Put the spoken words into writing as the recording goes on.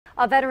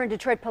A veteran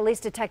Detroit police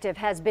detective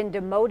has been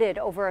demoted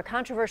over a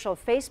controversial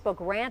Facebook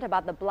rant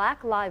about the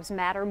Black Lives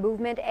Matter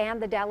movement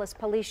and the Dallas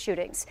police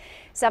shootings.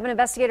 7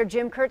 investigator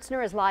Jim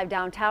Kurtzner is live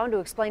downtown to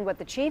explain what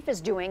the chief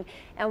is doing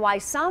and why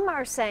some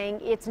are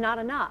saying it's not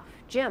enough.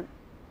 Jim.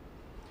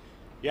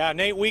 Yeah,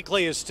 Nate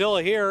Weekly is still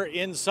here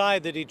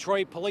inside the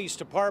Detroit Police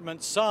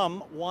Department.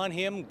 Some want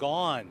him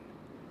gone.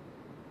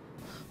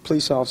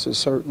 Police officers,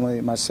 certainly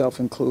myself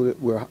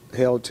included, were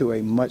held to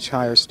a much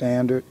higher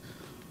standard.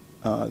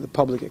 The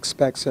public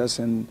expects us,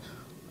 and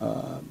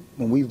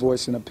when we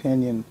voice an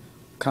opinion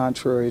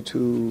contrary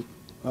to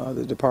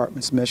the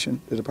department's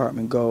mission, the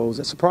department goals,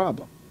 it's a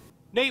problem.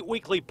 Nate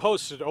Weekly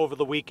posted over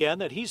the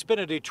weekend that he's been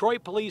a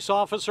Detroit police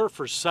officer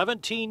for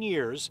 17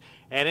 years,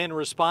 and in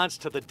response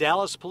to the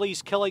Dallas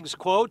police killings,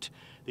 quote,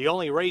 "The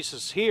only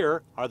racists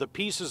here are the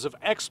pieces of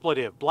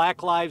expletive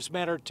Black Lives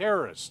Matter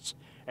terrorists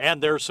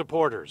and their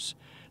supporters."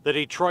 The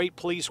Detroit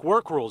police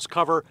work rules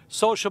cover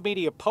social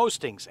media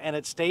postings, and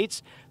it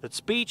states that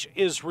speech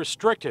is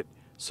restricted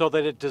so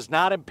that it does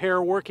not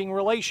impair working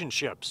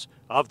relationships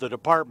of the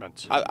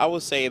department. I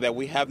would say that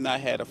we have not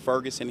had a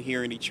Ferguson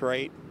here in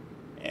Detroit.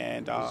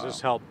 And does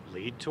this help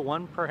lead to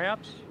one,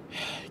 perhaps?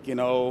 You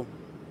know,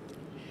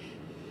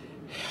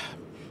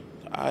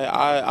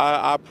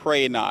 I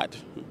pray not.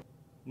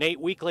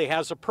 Nate Weekly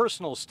has a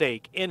personal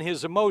stake in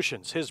his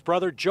emotions. His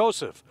brother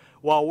Joseph,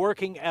 while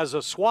working as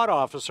a SWAT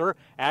officer,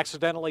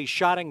 accidentally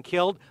shot and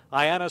killed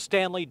Ayanna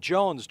Stanley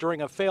Jones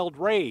during a failed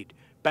raid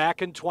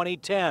back in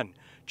 2010.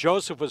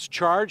 Joseph was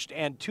charged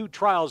and 2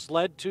 trials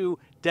led to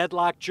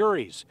deadlocked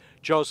juries.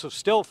 Joseph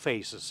still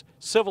faces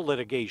civil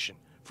litigation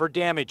for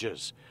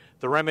damages.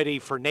 The remedy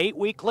for Nate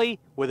Weekly,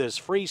 with his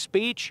free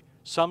speech,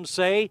 some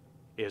say,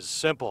 is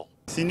simple.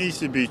 He needs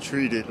to be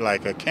treated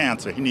like a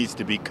cancer. He needs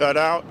to be cut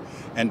out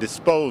and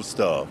disposed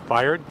of.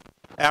 Fired?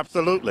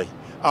 Absolutely.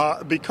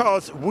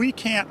 Because we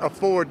can't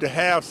afford to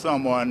have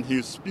someone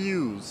who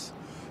spews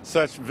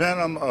such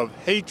venom of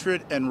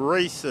hatred and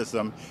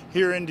racism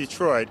here in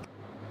Detroit.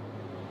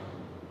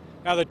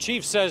 Now, the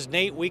chief says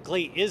Nate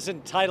Weekly is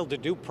entitled to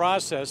due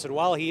process, and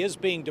while he is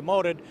being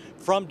demoted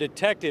from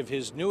detective,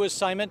 his new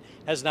assignment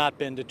has not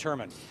been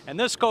determined. And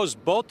this goes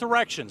both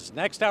directions.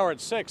 Next hour at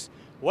 6,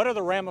 what are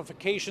the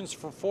ramifications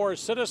for 4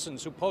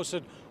 citizens who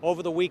posted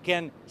over the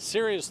weekend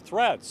serious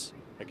threats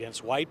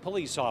against white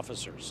police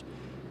officers?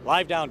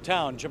 Live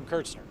downtown, Jim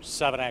Kurtzner,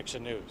 7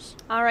 Action News.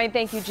 All right,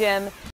 thank you, Jim.